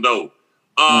person, though.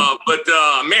 But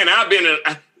man,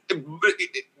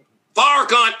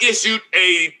 Farrakhan issued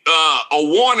a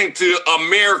warning to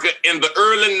America in the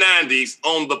early 90s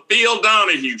on the Phil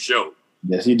Donahue show.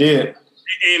 Yes, he did. And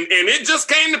it just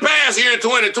came to pass here in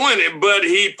 2020, but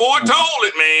he foretold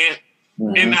it, man.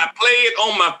 And I play it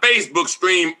on my Facebook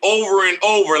stream over and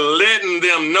over, letting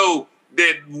them know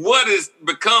that what has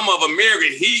become of America.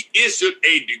 He issued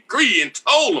a decree and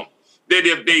told them that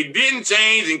if they didn't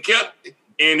change and kept,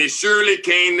 and it surely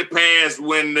came to pass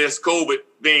when this COVID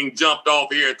thing jumped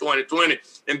off here in 2020.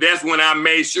 And that's when I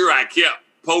made sure I kept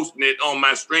posting it on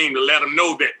my stream to let them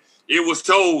know that it was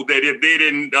told that if they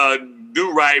didn't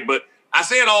do right. But I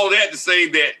said all that to say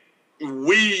that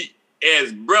we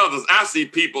as brothers, I see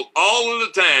people all of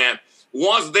the time,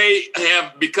 once they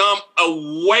have become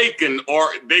awakened, or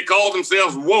they call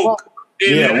themselves woke.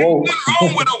 There's nothing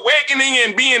wrong with awakening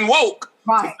and being woke.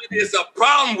 Right. It's a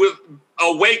problem with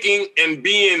awakening and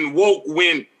being woke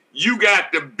when you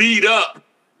got to beat up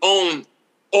on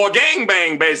or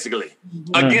gangbang basically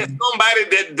against somebody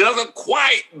that doesn't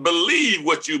quite believe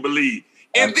what you believe.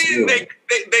 And then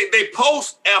they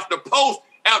post after post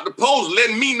after post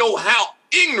letting me know how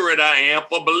ignorant I am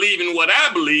for believing what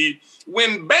I believe,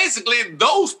 when basically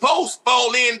those posts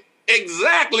fall in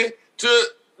exactly to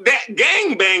that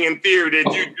gangbanging theory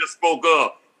that you just spoke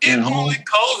of. It only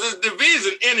causes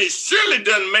division, and it surely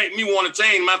doesn't make me want to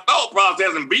change my thought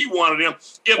process and be one of them.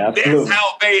 If that's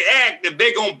how they act, if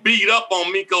they're going to beat up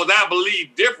on me because I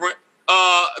believe different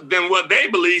than what they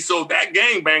believe. So that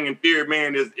gangbanging theory,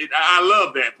 man, I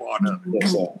love that part of it.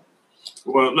 Yes, sir.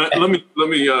 Well, let me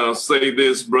say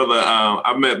this, brother.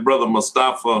 I met Brother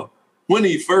Mustafa when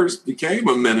he first became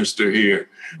a minister here.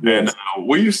 And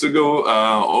we used to go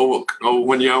over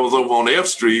when y'all was over on F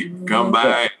Street, come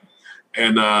by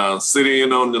and sit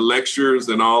in on the lectures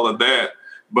and all of that.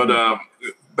 But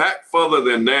back further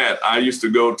than that, I used to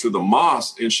go to the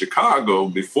mosque in Chicago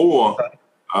before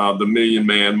the Million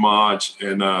Man March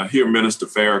and hear Minister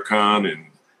Farrakhan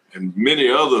and many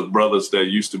other brothers that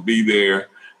used to be there,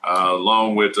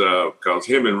 along with, because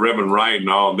him and Reverend Wright and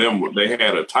all of them, they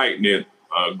had a tight-knit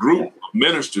group of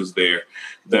ministers there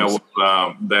that was,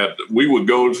 that we would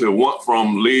go to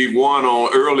leave one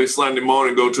on early Sunday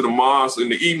morning, go to the mosque in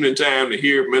the evening time to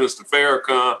hear Minister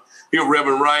Farrakhan, hear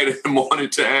Reverend Wright in the morning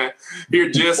time, hear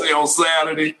Jesse on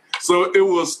Saturday. So it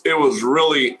was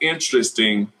really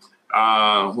interesting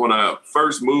when I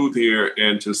first moved here,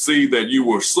 and to see that you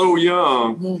were so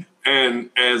young and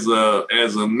as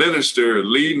a minister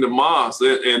leading the mosque,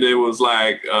 and it was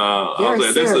like, I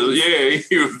was like,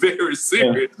 he was very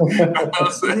serious.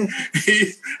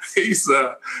 He's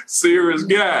a serious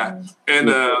guy, and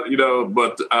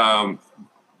but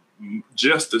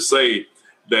just to say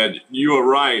that you are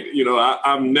right,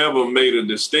 I've never made a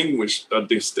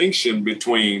distinction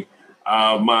between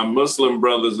my Muslim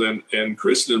brothers and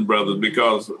Christian brothers,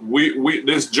 because we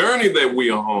this journey that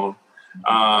we are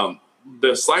on,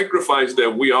 the sacrifice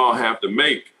that we all have to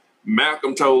make.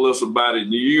 Malcolm told us about it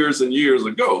years and years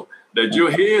ago, that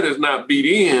your head is not beat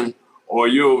in, or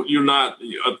you're not,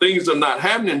 things are not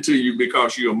happening to you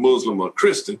because you're a Muslim or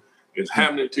Christian. It's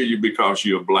happening to you because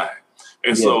you're black.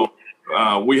 And so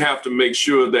we have to make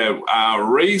sure that our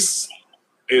race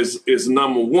is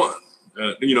number one.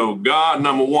 God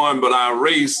number one, but our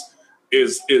race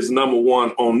is number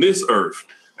one on this earth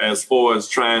as far as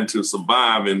trying to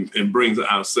survive and bring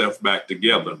ourselves back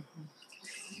together.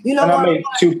 Can I make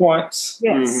 2 points?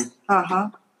 Yes.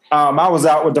 I was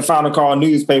out with the Final Call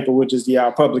newspaper, which is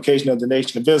the publication of the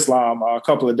Nation of Islam, a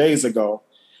couple of days ago.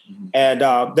 And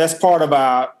that's part of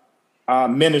our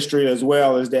ministry as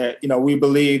well, is that, we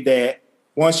believe that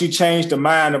once you change the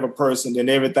mind of a person, then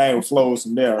everything flows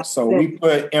from there. So we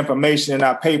put information in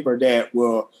our paper that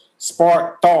will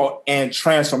spark thought and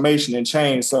transformation and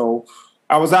change. So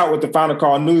I was out with the Final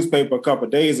Call newspaper a couple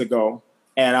of days ago,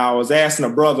 and I was asking a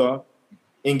brother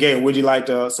in game, would you like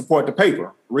to support the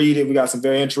paper? Read it. We got some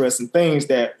very interesting things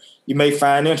that you may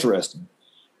find interesting.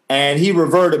 And he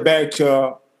reverted back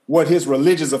to what his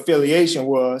religious affiliation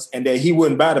was, and that he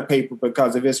wouldn't buy the paper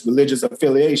because of his religious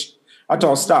affiliation. I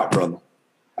told him, stop, brother.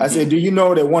 I said, do you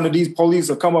know that one of these police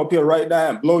will come up here right now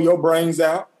and blow your brains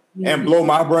out and blow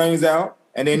my brains out?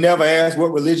 And they never asked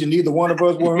what religion either one of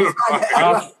us were.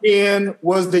 Our skin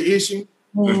was the issue.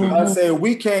 I said,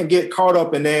 we can't get caught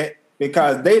up in that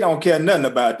because they don't care nothing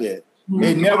about that.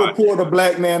 They never pulled a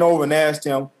black man over and asked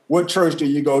him, what church do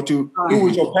you go to? Who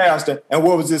was your pastor? And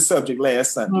what was this subject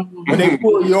last Sunday? When they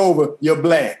pull you over, you're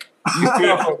black. You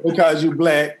suffer because you're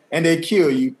black, and they kill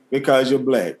you because you're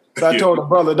black. So I told the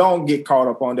brother, don't get caught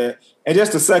up on that. And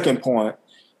just a second point,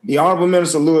 the Honorable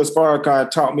Minister Louis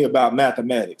Farrakhan taught me about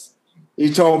mathematics.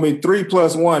 He told me 3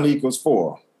 + 1 =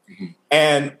 4.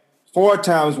 And 4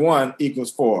 × 1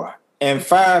 = 4. And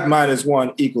 5 -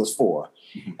 1 = 4.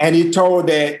 And he told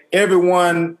that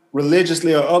everyone,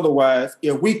 religiously or otherwise,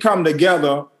 if we come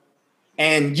together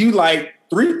and you like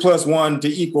 3 + 1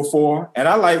 = 4, and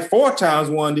I like 4 ×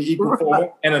 1 =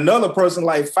 4, and another person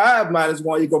like 5 - 1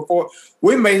 = 4,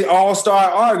 we may all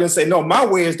start arguing and say, no, my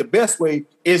way is the best way.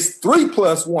 It's 3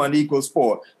 + 1 =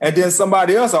 4. And then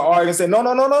somebody else will argue and say,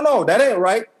 no, that ain't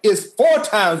right. It's 4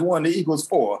 × 1 =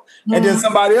 4. And then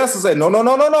somebody else will say,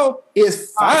 no,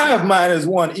 it's 5 -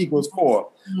 1 = 4.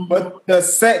 But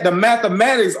the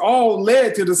mathematics all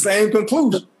led to the same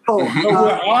conclusion. So we're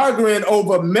arguing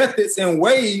over methods and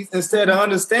ways instead of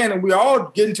understanding. We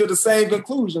all getting to the same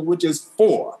conclusion, which is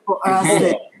 4.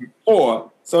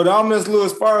 4. So the Honorable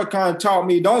Louis Farrakhan taught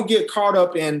me, don't get caught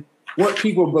up in what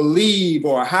people believe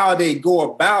or how they go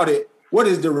about it. What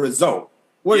is the result?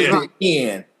 What is the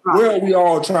end? Where are we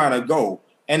all trying to go?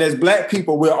 And as black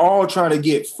people, we're all trying to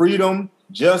get freedom,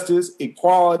 justice,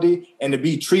 equality, and to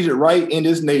be treated right in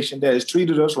this nation that has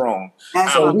treated us wrong.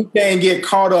 So we can't get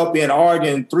caught up in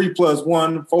arguing 3 +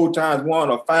 1, 4 × 1,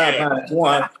 or 5 -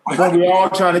 1, but we're all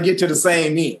trying to get to the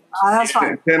same end. That's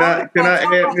right. Can I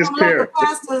add this, Karen?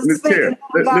 Ms. Karen,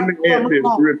 let me add this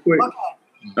real quick.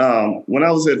 When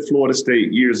I was at Florida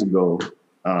State years ago,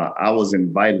 I was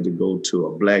invited to go to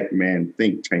a black man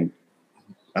think tank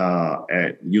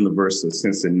at University of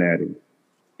Cincinnati.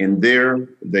 And there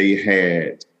they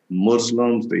had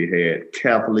Muslims, they had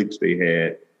Catholics, they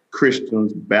had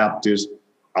Christians, Baptists.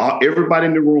 Everybody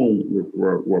in the room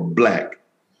were black.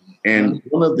 And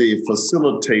one of the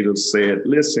facilitators said,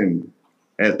 listen,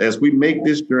 as we make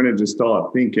this journey to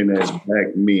start thinking as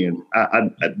black men,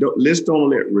 let's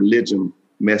don't let religion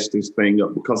mess this thing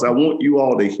up, because I want you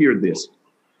all to hear this.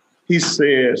 He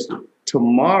says,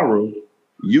 tomorrow,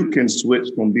 you can switch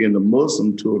from being a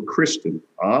Muslim to a Christian.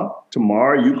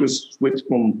 Tomorrow, you can switch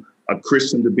from a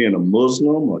Christian to being a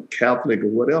Muslim or Catholic or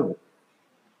whatever.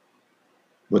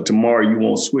 But tomorrow, you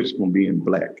won't switch from being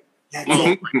black. That's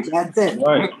it.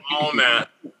 Right. Oh, man.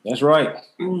 That's right.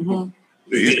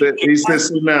 He says,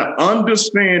 so now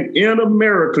understand in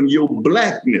America, your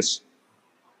blackness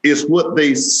is what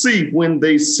they see when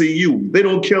they see you. They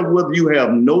don't care whether you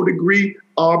have no degree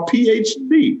or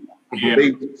PhD. Yeah.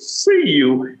 They see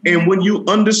you. And when you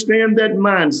understand that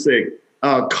mindset,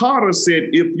 Carter said,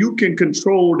 if you can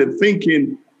control the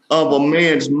thinking of a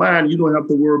man's mind, you don't have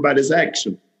to worry about his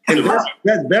action. And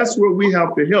that's where we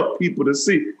have to help people to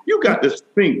see. You got to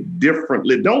think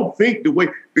differently. Don't think the way,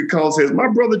 because as my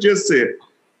brother just said,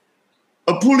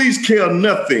 a police care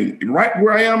nothing. Right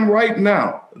where I am right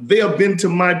now, they have been to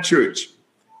my church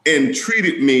and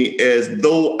treated me as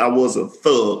though I was a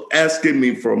thug, asking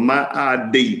me for my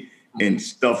ID and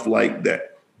stuff like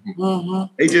that.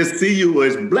 They just see you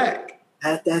as black.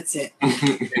 That's it.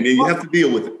 And then you have to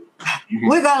deal with it.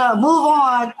 we're gonna move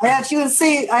on. As you can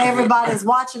see, everybody's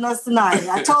watching us tonight.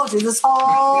 I told you this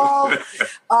whole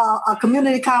a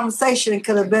community conversation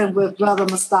could have been with Brother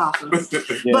Mustafa.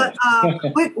 Yeah.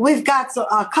 But we've got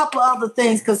a couple other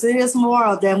things because it is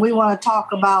Memorial Day, and we want to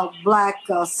talk about Black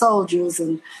soldiers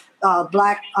and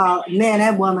Black men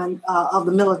and women of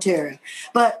the military.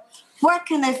 But where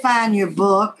can they find your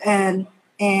book and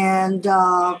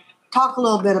talk a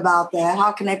little bit about that?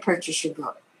 How can they purchase your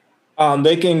book?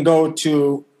 They can go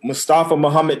to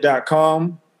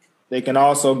MustafaMuhammad.com. They can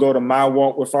also go to My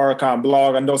Walk with Farrakhan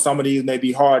blog. I know some of these may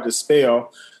be hard to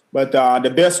spell, but the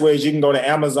best way is you can go to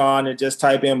Amazon and just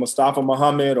type in Mustafa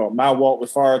Muhammad or My Walk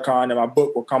with Farrakhan, and my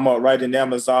book will come up right in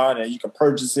Amazon, and you can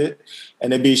purchase it,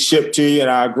 and it'll be shipped to you.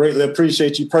 And I greatly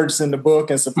appreciate you purchasing the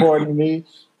book and supporting me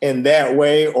in that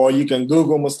way. Or you can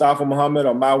Google Mustafa Muhammad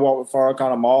or My Walk with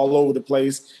Farrakhan. I'm all over the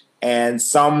place, and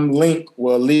some link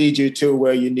will lead you to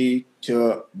where you need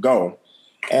to go.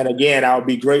 And again, I would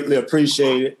be greatly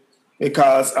appreciated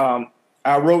because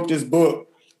I wrote this book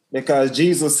because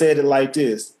Jesus said it like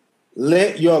this: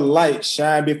 let your light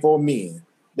shine before men,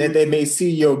 that they may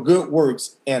see your good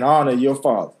works and honor your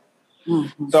Father.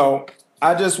 Mm-hmm. So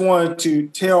I just wanted to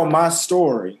tell my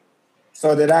story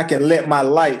so that I can let my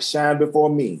light shine before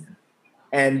men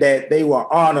and that they will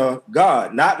honor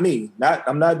God, not me.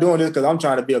 I'm not doing this because I'm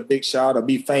trying to be a big shot or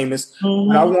be famous. Mm-hmm.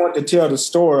 But I want to tell the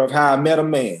story of how I met a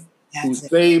man who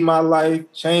saved my life,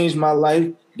 changed my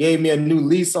life, gave me a new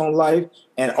lease on life,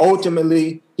 and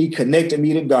ultimately he connected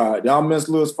me to God. Y'all, Mr.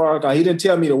 Louis Farrakhan, he didn't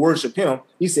tell me to worship him.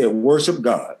 He said, worship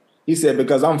God. He said,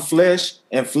 because I'm flesh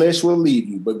and flesh will leave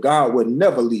you, but God would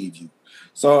never leave you.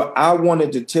 So I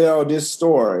wanted to tell this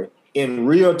story in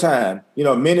real time. You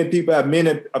know, many people have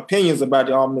many opinions about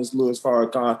the Mr. Louis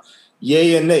Farrakhan,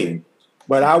 yay and nay.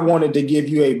 But I wanted to give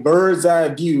you a bird's eye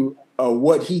view of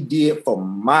what he did for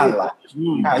my life,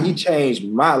 how he changed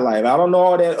my life. I don't know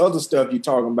all that other stuff you're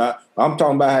talking about. I'm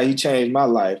talking about how he changed my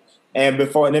life. And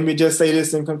let me just say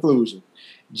this in conclusion.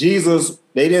 Jesus,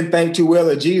 they didn't think too well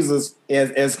of Jesus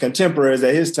as contemporaries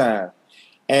at his time.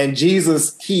 And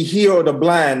Jesus, he healed a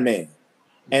blind man.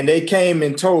 And they came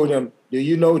and told him, do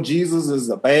you know Jesus is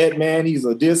a bad man? He's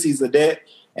a this, he's a that.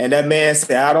 And that man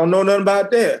said, I don't know nothing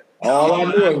about that. All I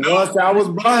knew is once I was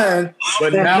blind,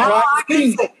 but now I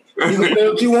see. You can say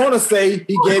what you want to say.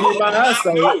 He gave me my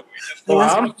eyesight. So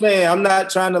I'm saying, I'm not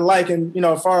trying to liken,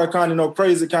 Farrakhan in no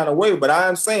crazy kind of way, but I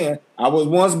am saying I was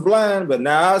once blind, but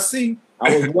now I see.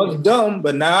 I was once dumb,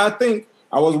 but now I think.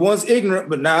 I was once ignorant,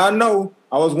 but now I know.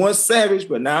 I was once savage,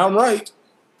 but now I'm right.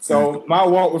 So my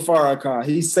walk with Farrakhan,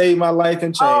 he saved my life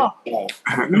and changed my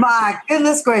life. My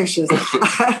goodness gracious.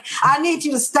 I need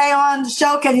you to stay on the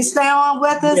show. Can you stay on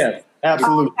with us? Yes,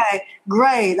 absolutely. Okay,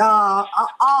 great.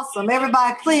 Awesome.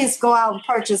 Everybody, please go out and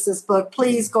purchase this book.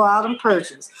 Please go out and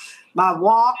purchase My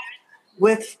Walk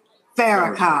with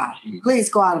Farrakhan. Please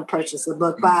go out and purchase the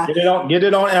book. Get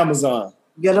it on Amazon.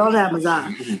 Get it on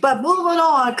Amazon. But moving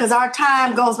on, because our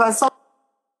time goes by so.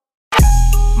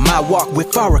 My walk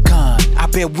with Farrakhan, I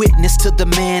bear witness to the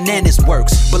man and his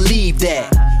works. Believe that.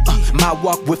 My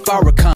walk with Farrakhan.